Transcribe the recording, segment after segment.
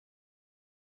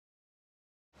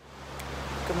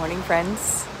morning,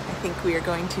 friends. I think we are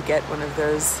going to get one of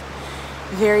those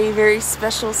very, very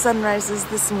special sunrises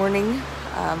this morning.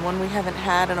 One we haven't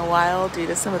had in a while due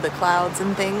to some of the clouds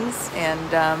and things.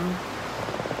 And,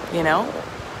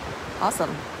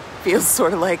 awesome. Feels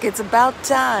sort of like it's about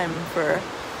time for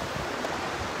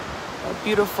a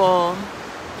beautiful,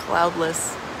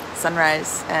 cloudless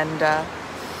sunrise. And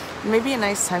maybe a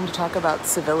nice time to talk about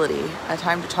civility, a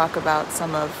time to talk about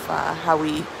some of how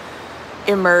we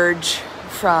emerge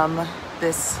from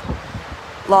this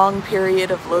long period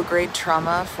of low-grade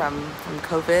trauma from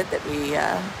COVID that we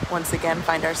once again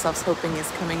find ourselves hoping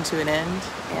is coming to an end.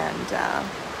 And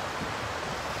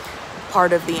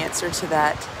part of the answer to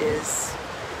that is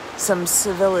some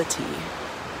civility.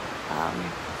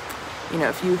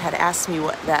 If you had asked me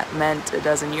what that meant a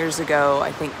dozen years ago,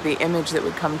 I think the image that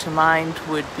would come to mind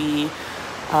would be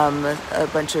a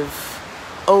bunch of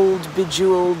old,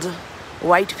 bejeweled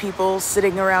white people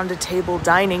sitting around a table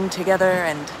dining together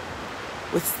and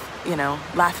with,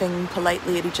 laughing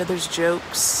politely at each other's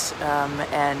jokes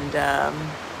and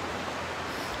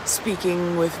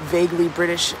speaking with vaguely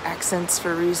British accents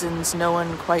for reasons no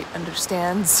one quite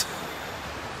understands.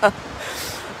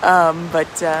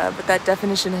 But that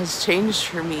definition has changed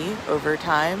for me over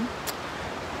time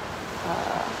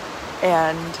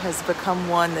and has become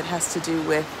one that has to do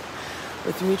with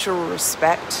mutual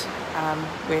respect,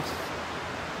 with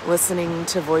listening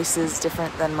to voices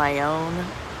different than my own,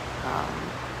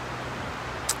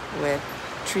 with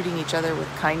treating each other with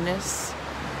kindness,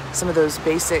 some of those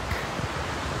basic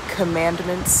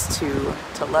commandments to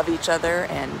love each other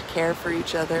and care for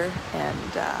each other.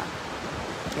 And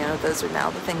those are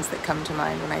now the things that come to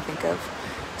mind when I think of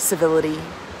civility.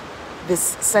 This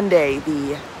Sunday,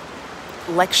 the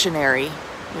lectionary,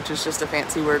 which is just a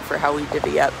fancy word for how we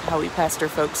divvy up, how we pastor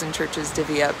folks in churches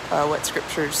divvy up what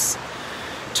scriptures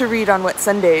to read on what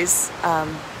Sundays.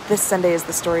 This Sunday is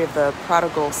the story of the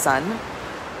prodigal son.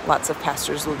 Lots of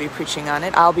pastors will be preaching on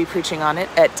it. I'll be preaching on it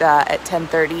at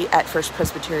 10:30 at First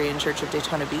Presbyterian Church of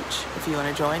Daytona Beach, if you want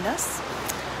to join us.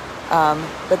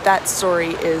 But that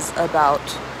story is about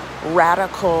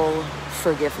radical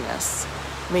forgiveness,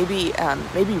 maybe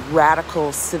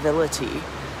radical civility.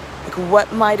 Like,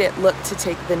 what might it look to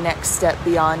take the next step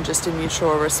beyond just a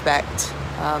mutual respect,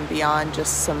 beyond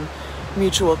just some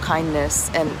mutual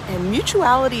kindness? And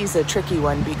mutuality is a tricky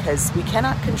one because we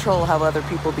cannot control how other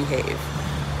people behave.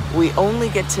 We only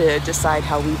get to decide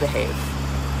how we behave.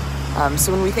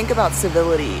 So when we think about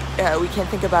civility, we can't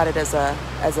think about it as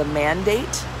a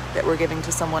mandate that we're giving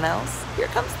to someone else. Here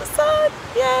comes the sun,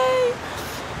 yay!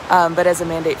 But as a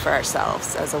mandate for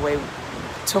ourselves, as a way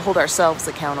to hold ourselves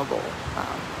accountable,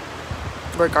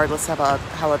 regardless of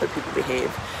how other people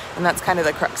behave. And that's kind of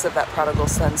the crux of that prodigal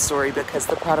son story, because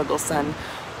the prodigal son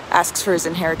asks for his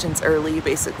inheritance early,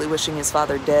 basically wishing his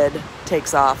father dead,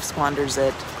 takes off, squanders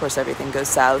it. Of course, everything goes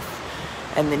south.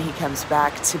 And then he comes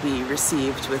back to be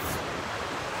received with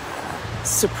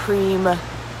supreme,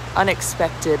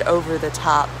 unexpected,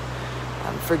 over-the-top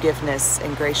forgiveness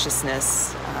and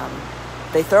graciousness.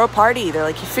 They throw a party. They're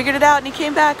like, he figured it out and he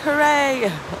came back, hooray!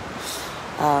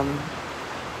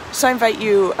 So I invite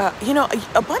you,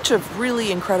 a bunch of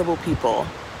really incredible people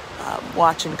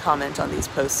watch and comment on these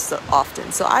posts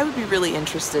often. So I would be really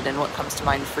interested in what comes to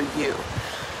mind for you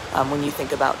when you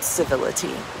think about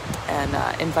civility, and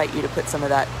invite you to put some of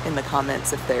that in the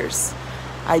comments if there's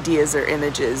ideas or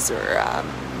images or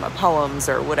poems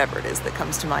or whatever it is that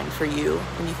comes to mind for you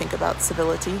when you think about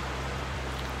civility.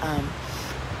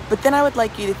 But then I would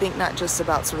like you to think not just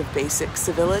about sort of basic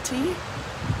civility,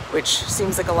 which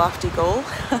seems like a lofty goal,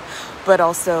 but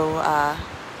also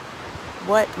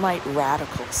what might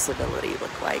radical civility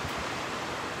look like?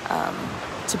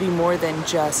 To be more than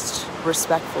just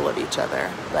respectful of each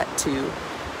other, but to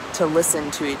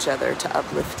listen to each other, to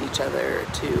uplift each other,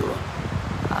 to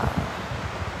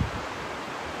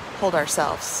hold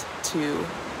ourselves to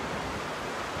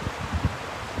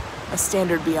a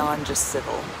standard beyond just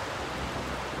civil.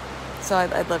 So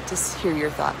I'd love to hear your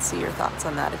thoughts, see your thoughts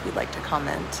on that if you'd like to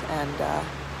comment. And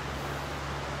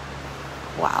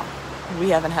wow, we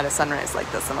haven't had a sunrise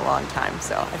like this in a long time,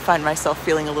 so I find myself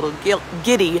feeling a little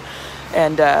giddy,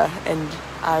 and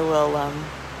I will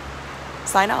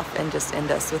sign off and just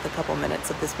end us with a couple minutes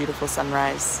of this beautiful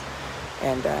sunrise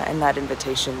and that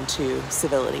invitation to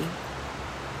civility.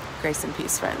 Grace and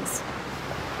peace, friends.